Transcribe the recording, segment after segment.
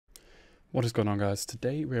What is going on, guys?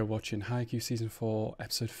 Today we are watching Haikyuu Season 4,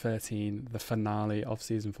 Episode 13, the finale of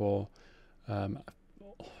Season 4. I'm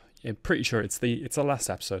pretty sure it's the last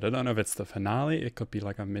episode. I don't know if it's the finale. It could be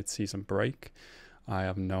like a mid-season break. I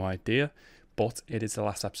have no idea. But it is the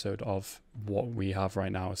last episode of what we have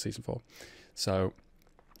right now as Season 4. So,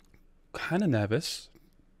 kind of nervous.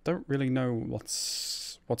 Don't really know what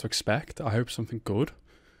to expect. I hope something good.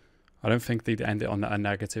 I don't think they'd end it on a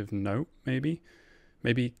negative note, maybe.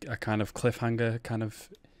 Maybe a kind of cliffhanger kind of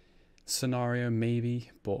scenario, maybe,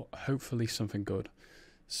 but hopefully something good.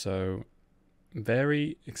 So,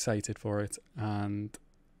 very excited for it, and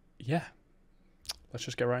yeah, let's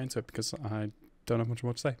just get right into it because I don't have much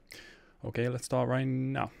more to say. Okay, let's start right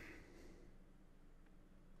now.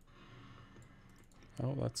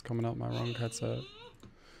 Oh, that's coming out my wrong headset.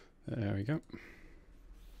 There we go.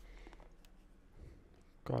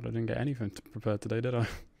 God, I didn't get anything prepared today, did I?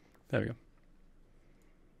 There we go.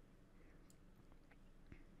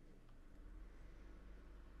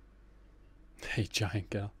 Hey, giant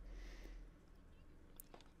girl.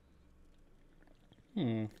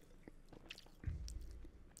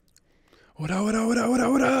 Ora, ora, ora, ora,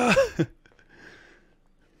 ora!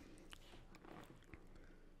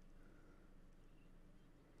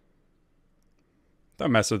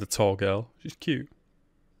 Don't mess with the tall girl. She's cute.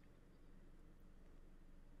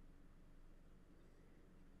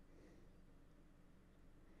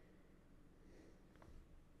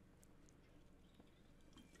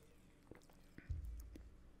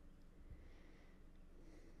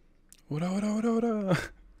 Ora, ora, ora, ora!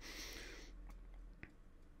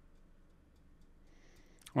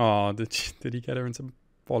 Oh, did he get her into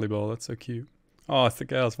volleyball? That's so cute. Oh, it's the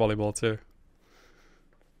girls' volleyball too.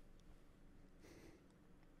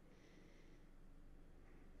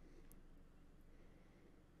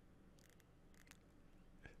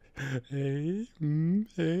 Hey,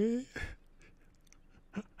 hey.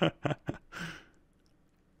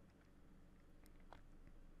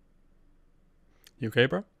 You okay,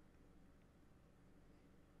 bro?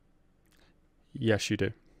 Yes, you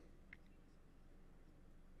do.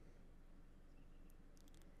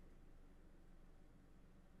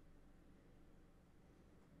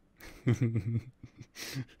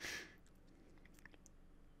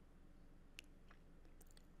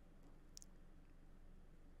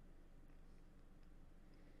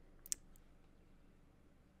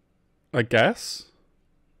 I guess.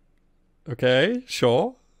 Okay,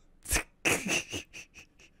 sure.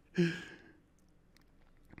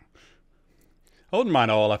 I wouldn't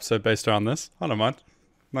mind a whole episode based around this. I don't mind.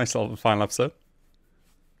 Nice little final episode. I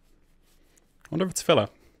wonder if it's filler.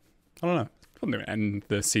 I don't know. Wouldn't they end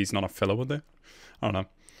the season on a filler, would they? I don't know.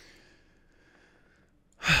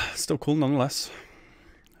 Still cool nonetheless.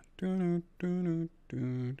 Even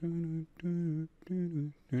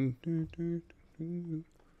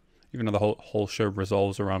though the whole show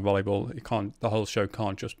revolves around volleyball, the whole show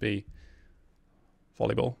can't just be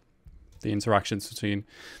volleyball. The interactions between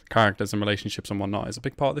characters and relationships and whatnot is a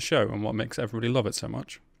big part of the show and what makes everybody love it so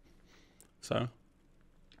much. So,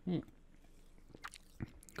 good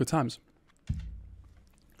times.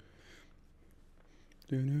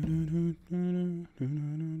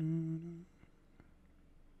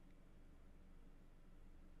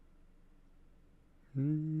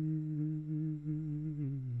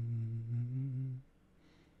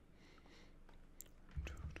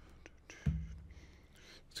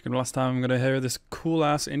 It's gonna be the last time I'm gonna hear this cool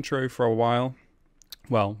ass intro for a while.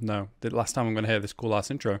 Well, no, the last time I'm gonna hear this cool ass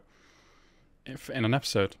intro in an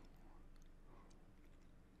episode.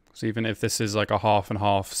 So even if this is like a half and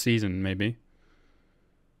half season, maybe.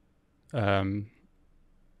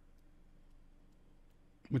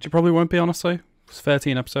 Which it probably won't be, honestly. It's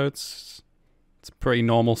 13 episodes. It's a pretty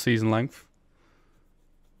normal season length.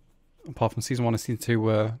 Apart from season 1 and season 2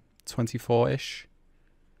 were 24-ish.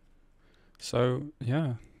 So,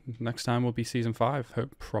 yeah. Next time will be season 5,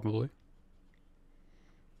 probably.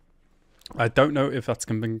 I don't know if that's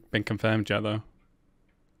been confirmed yet, though.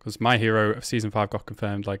 Because My Hero of season 5 got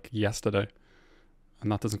confirmed, like, yesterday.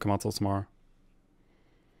 And that doesn't come out till tomorrow.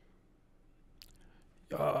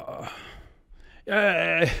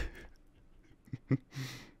 Yay!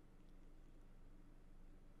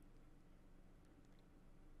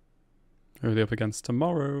 Who are they up against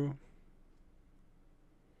tomorrow?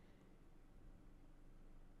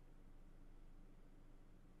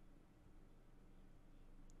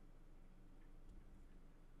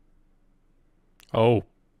 Oh,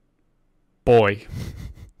 boy.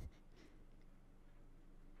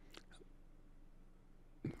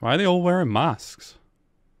 Why are they all wearing masks?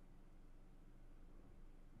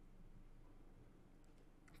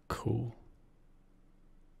 Cool.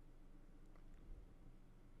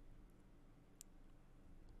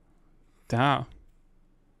 Damn.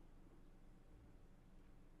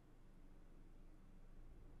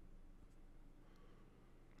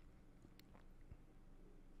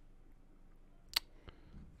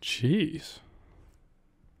 Jeez.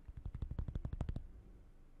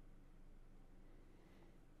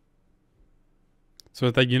 So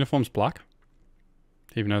are their uniforms black?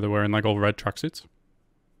 Even though they're wearing like all red tracksuits?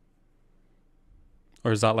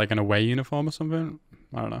 Or is that like an away uniform or something?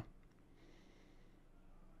 I don't know.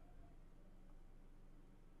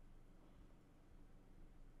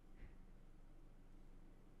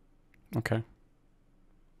 Okay.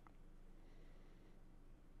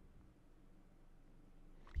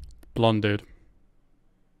 Blonde dude.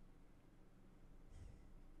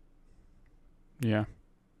 Yeah.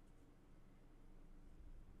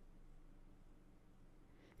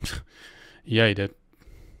 Yeah, he did.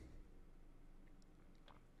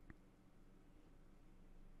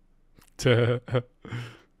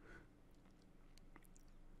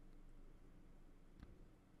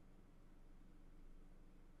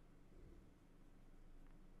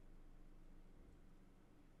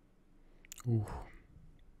 Ooh.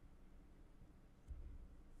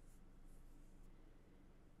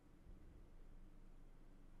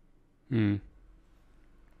 Hmm.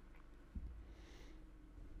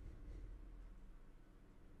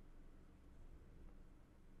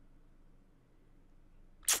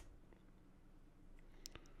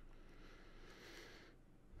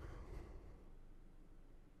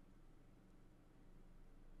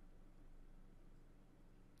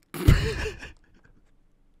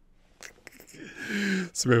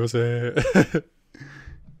 Smith was it.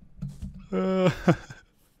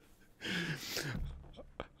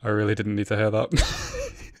 I really didn't need to hear that.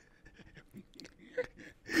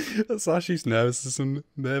 Sashi's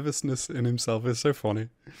nervousness in himself is so funny.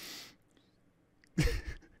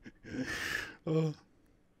 Oh.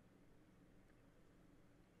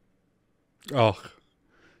 Oh,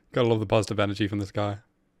 gotta love the positive energy from this guy.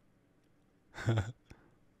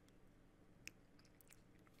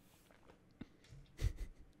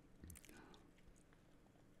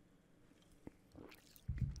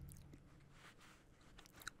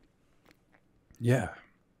 Yeah.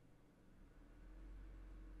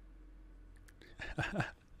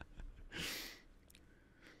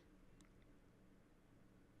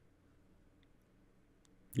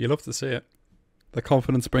 You love to see it. The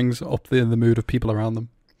confidence brings up the mood of people around them.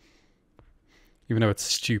 Even though it's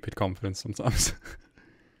stupid confidence sometimes.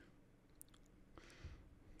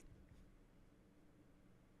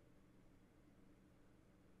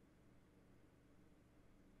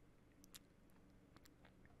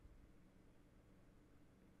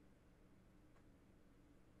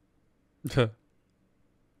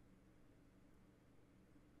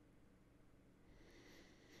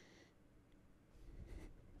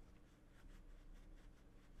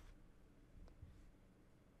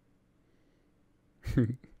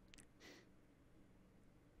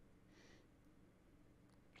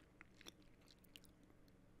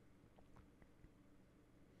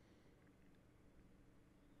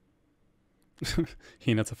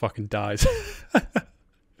 Hinata fucking dies.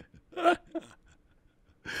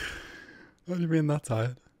 What do you mean that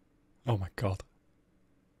tired? Oh my god.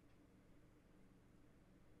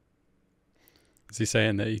 Is he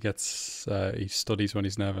saying that he studies when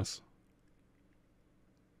he's nervous?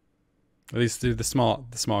 At least the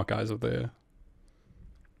smart guys of the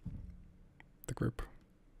group.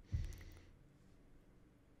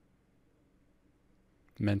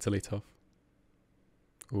 Mentally tough.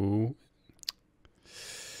 Ooh.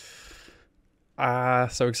 Ah,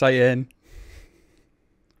 so exciting.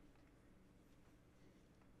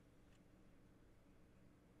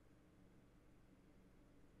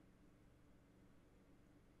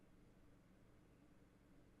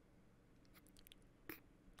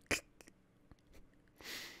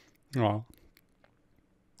 Oh.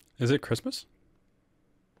 Is it Christmas?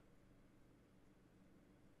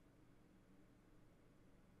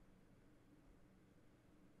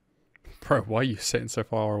 Bro, why are you sitting so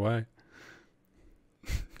far away?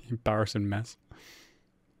 Embarrassing mess.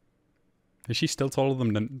 Is she still taller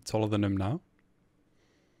than him now?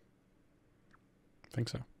 I think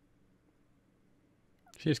so.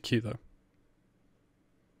 She is cute though.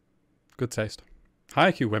 Good taste.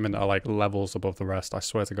 Haikyuu women are like levels above the rest, I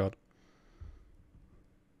swear to God.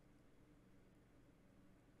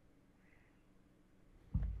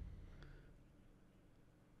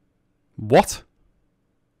 What?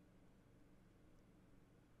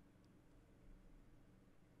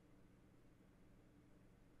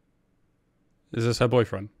 Is this her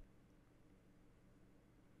boyfriend?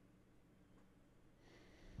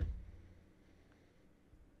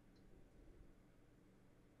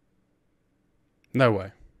 No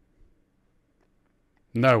way.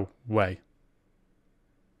 No way.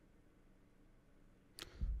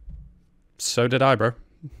 So did I, bro.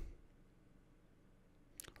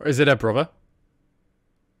 Or is it her brother?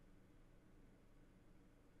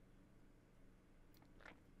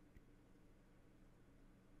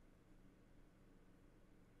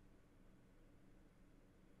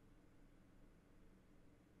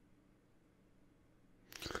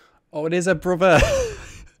 Oh, it is her brother.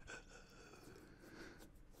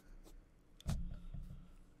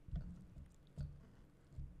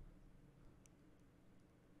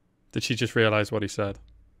 Did she just realize what he said?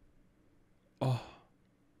 Oh.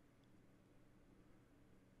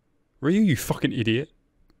 Ryu, you fucking idiot.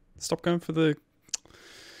 Stop going for the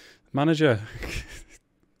manager.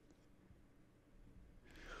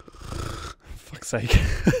 Fuck's sake.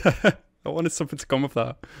 I wanted something to come of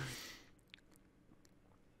that.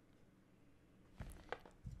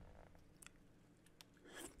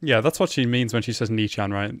 Yeah, that's what she means when she says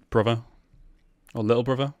Nichan, right? Brother. Or little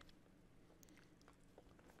brother.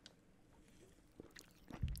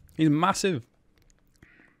 He's massive.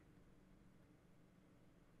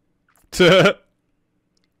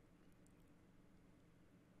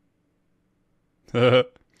 Oh.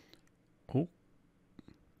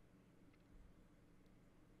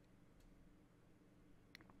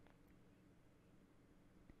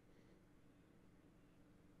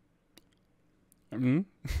 Mm.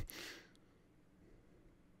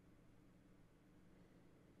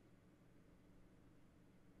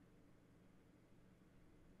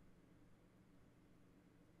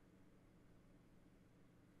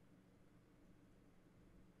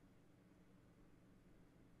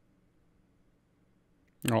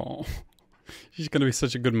 Oh, she's going to be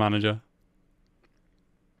such a good manager.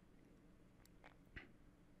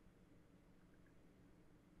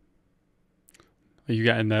 Are you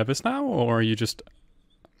getting nervous now, or are you just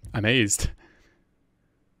amazed?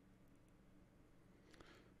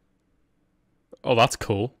 Oh, that's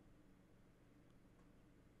cool.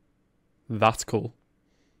 That's cool.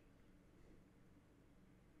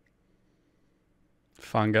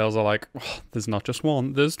 Fangirls are like, oh, there's not just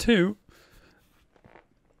one, there's two.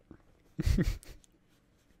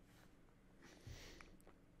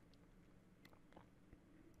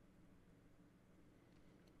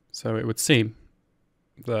 So it would seem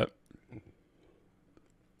that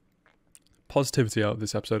positivity out of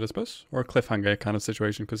this episode, I suppose, or a cliffhanger kind of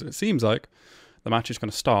situation, because it seems like the match is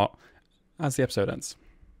going to start as the episode ends.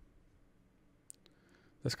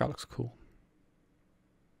 This guy looks cool.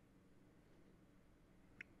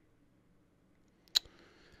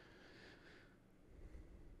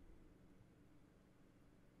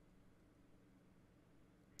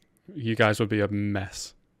 You guys would be a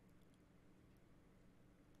mess.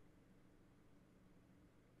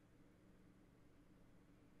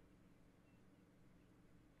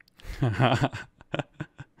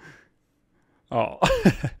 Oh.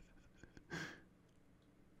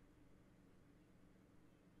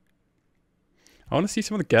 I want to see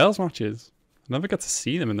some of the girls' matches. I never get to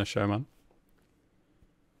see them in the show, man.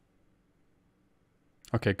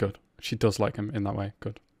 Okay, good. She does like him in that way.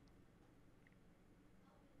 Good.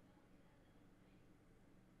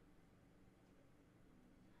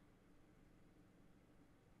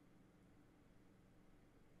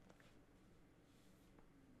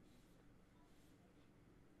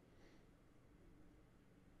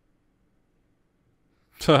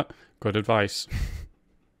 Good advice.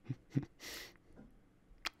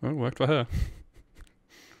 Well, it worked for her.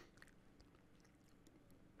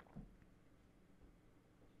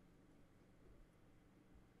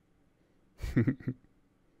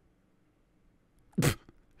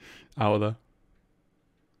 Out of there.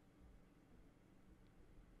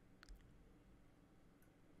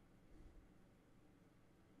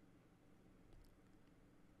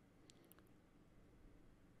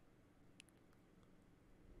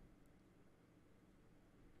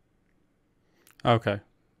 Okay.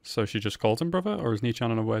 So she just calls him brother, or is Nichan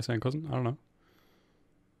another way of saying cousin? I don't know.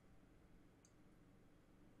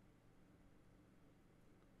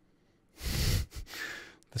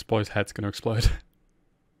 This boy's head's gonna explode.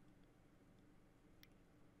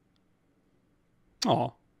 Aw.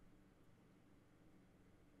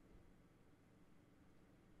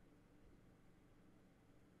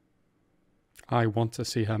 I want to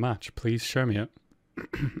see her match. Please show me it.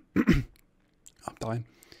 I'm dying.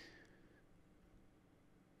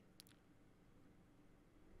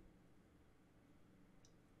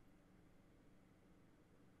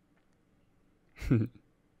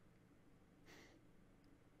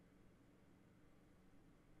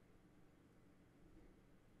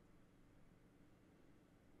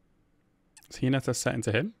 Is Hinata set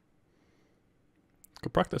into him?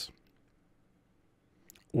 Good practice.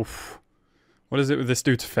 Oof. What is it with this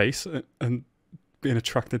dude's face and being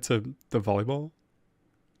attracted to the volleyball?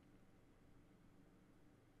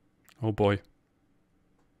 Oh boy.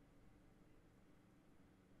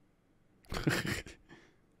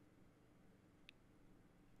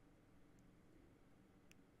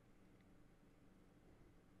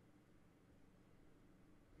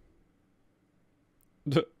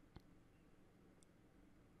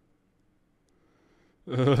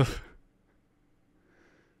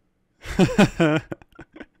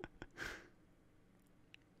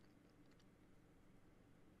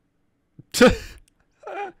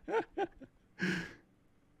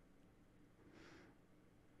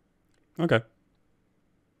 Okay.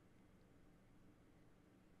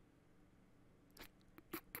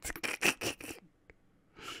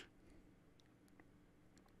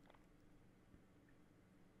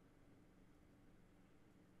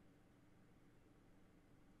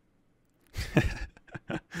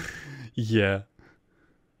 Yeah.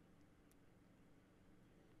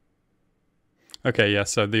 Okay, yeah,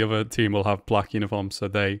 so the other team will have black uniforms, so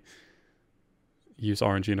they use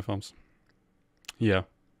orange uniforms. Yeah.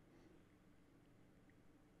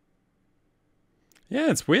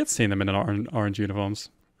 Yeah, it's weird seeing them in an orange uniforms.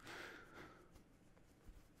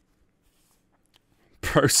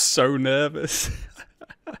 Bro's so nervous.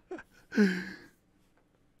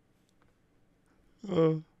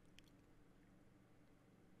 Oh.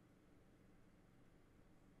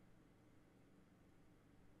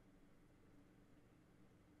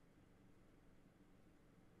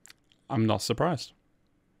 I'm not surprised.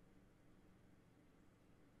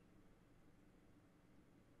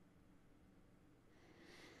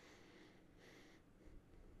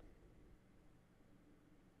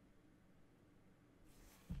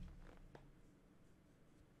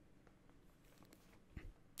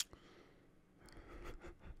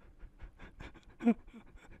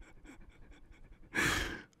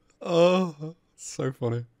 Oh, so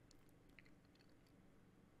funny.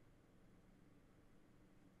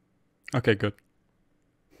 Okay, good.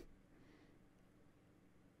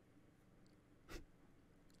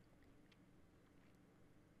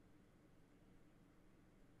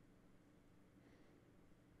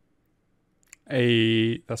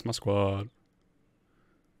 Hey, that's my squad.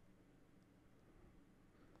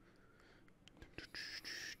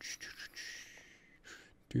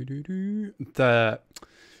 They've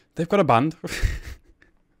got a band. For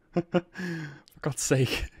God's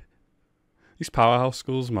sake. These powerhouse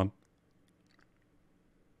schools, man.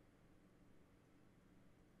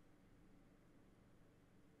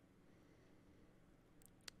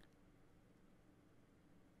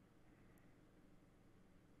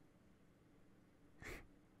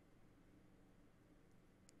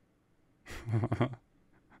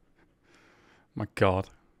 My God.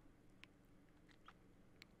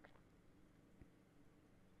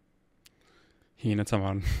 Hinata,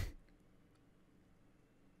 man.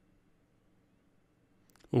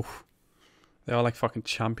 Oof. They are like fucking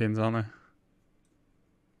champions, aren't they?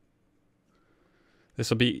 This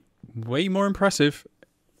will be way more impressive.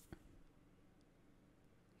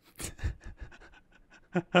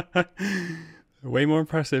 Way more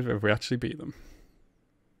impressive if we actually beat them.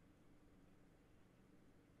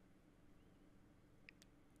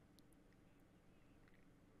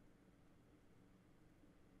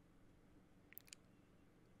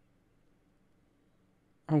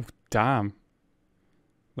 Oh, damn.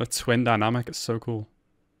 The twin dynamic is so cool.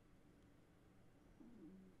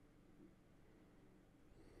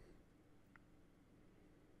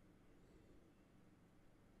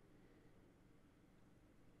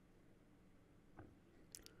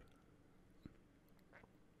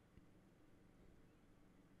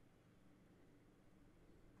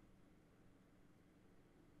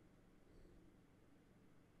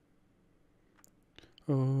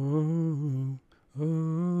 Oh,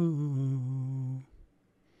 oh,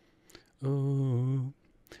 oh,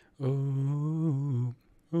 oh,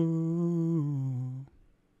 oh.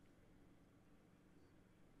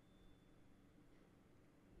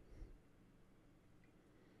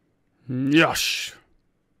 Yosh.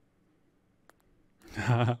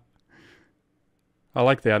 I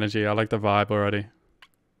like the energy. I like the vibe already.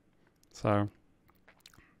 So, I have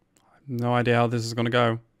no idea how this is going to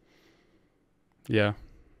go. Yeah.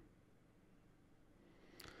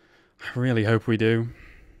 I really hope we do.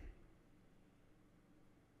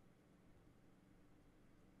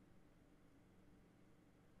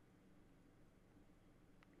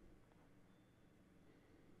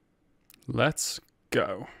 Let's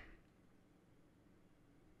go.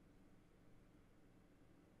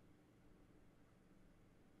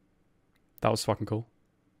 That was fucking cool.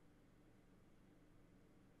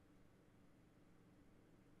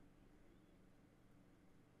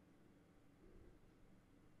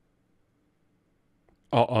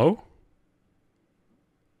 Uh-oh.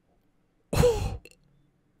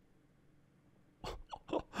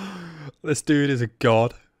 This dude is a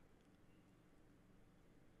god.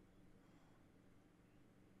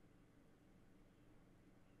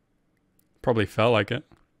 Probably felt like it.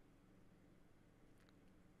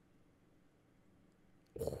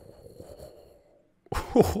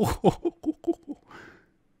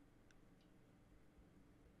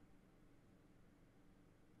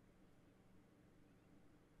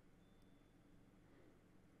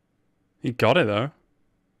 He got it though.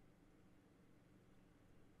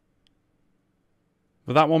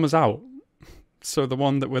 But that one was out. So the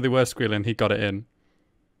one that where they were squealing, he got it in.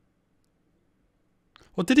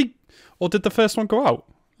 Or did he? Or did the first one go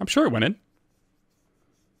out? I'm sure it went in.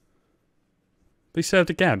 But he served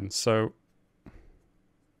again, so...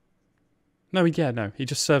 No, he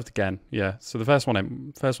just served again. Yeah, so the first one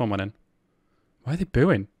went in. Why are they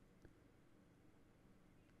booing?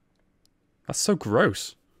 That's so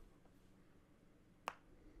gross.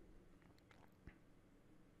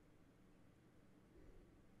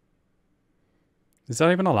 Is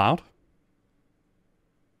that even allowed?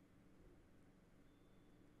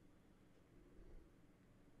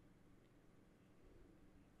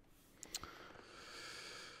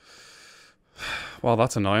 Well,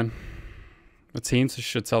 that's annoying. The teams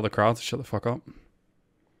should tell the crowd to shut the fuck up.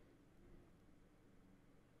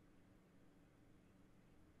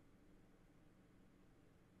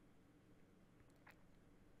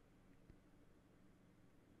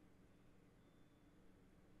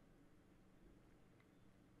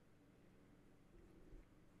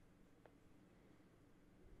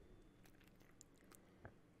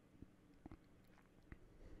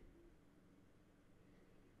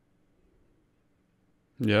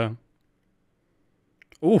 Yeah.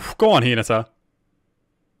 Oof, go on, Hinata.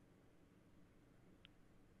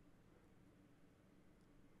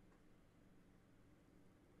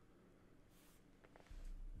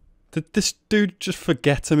 Did this dude just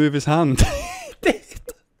forget to move his hand?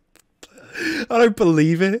 I don't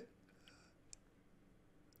believe it.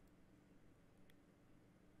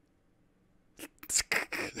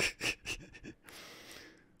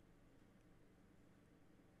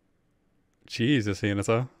 Jesus,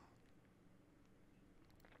 Hinata.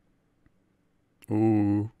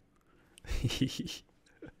 Ooh.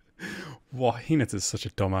 Wow, Hinata's such a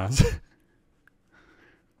dumbass.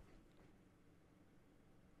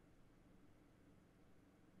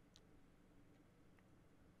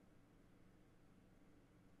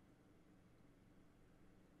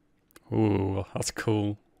 Ooh, that's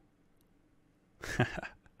cool.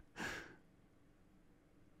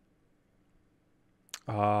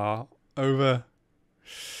 Over.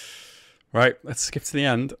 Right, let's skip to the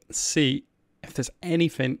end. See if there's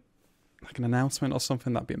anything, like an announcement or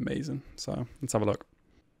something, that'd be amazing. So, let's have a look.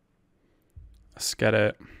 Let's get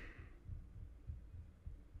it.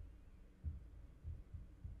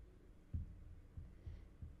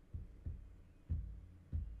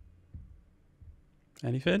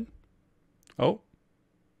 Anything? Oh.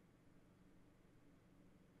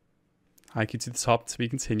 Haikyuu to the top to be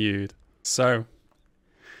continued. So,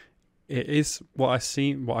 it is what I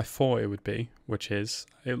thought it would be, which is,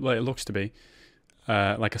 it looks to be,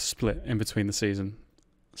 like a split in between the season.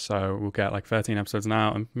 So we'll get like 13 episodes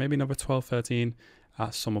now and maybe another 12, 13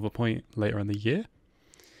 at some other point later in the year.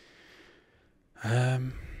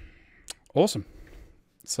 Awesome.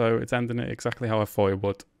 So it's ending it exactly how I thought it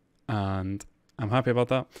would. And I'm happy about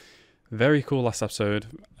that. Very cool last episode.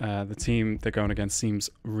 The team they're going against seems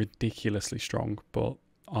ridiculously strong, but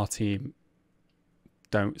our team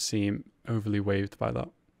don't seem overly waved by that.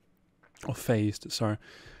 Or phased, sorry.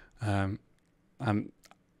 What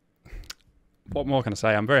more can I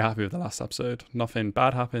say? I'm very happy with the last episode. Nothing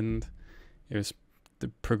bad happened. The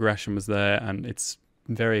progression was there, and it's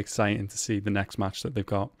very exciting to see the next match that they've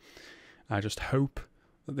got. I just hope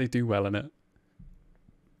that they do well in it,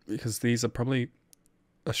 because these are probably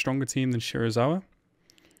a stronger team than Shirazawa.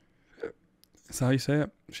 Is that how you say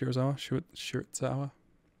it? Shirazawa? I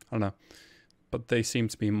don't know. But they seem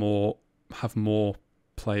to be have more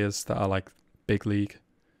players that are like big league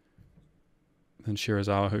than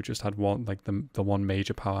Shirazawa, who just had one, like the one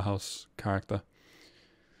major powerhouse character.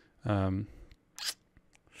 So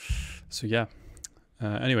yeah.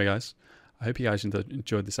 Anyway, guys, I hope you guys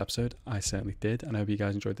enjoyed this episode. I certainly did, and I hope you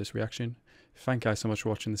guys enjoyed this reaction. Thank you guys so much for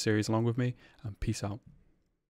watching the series along with me, and peace out.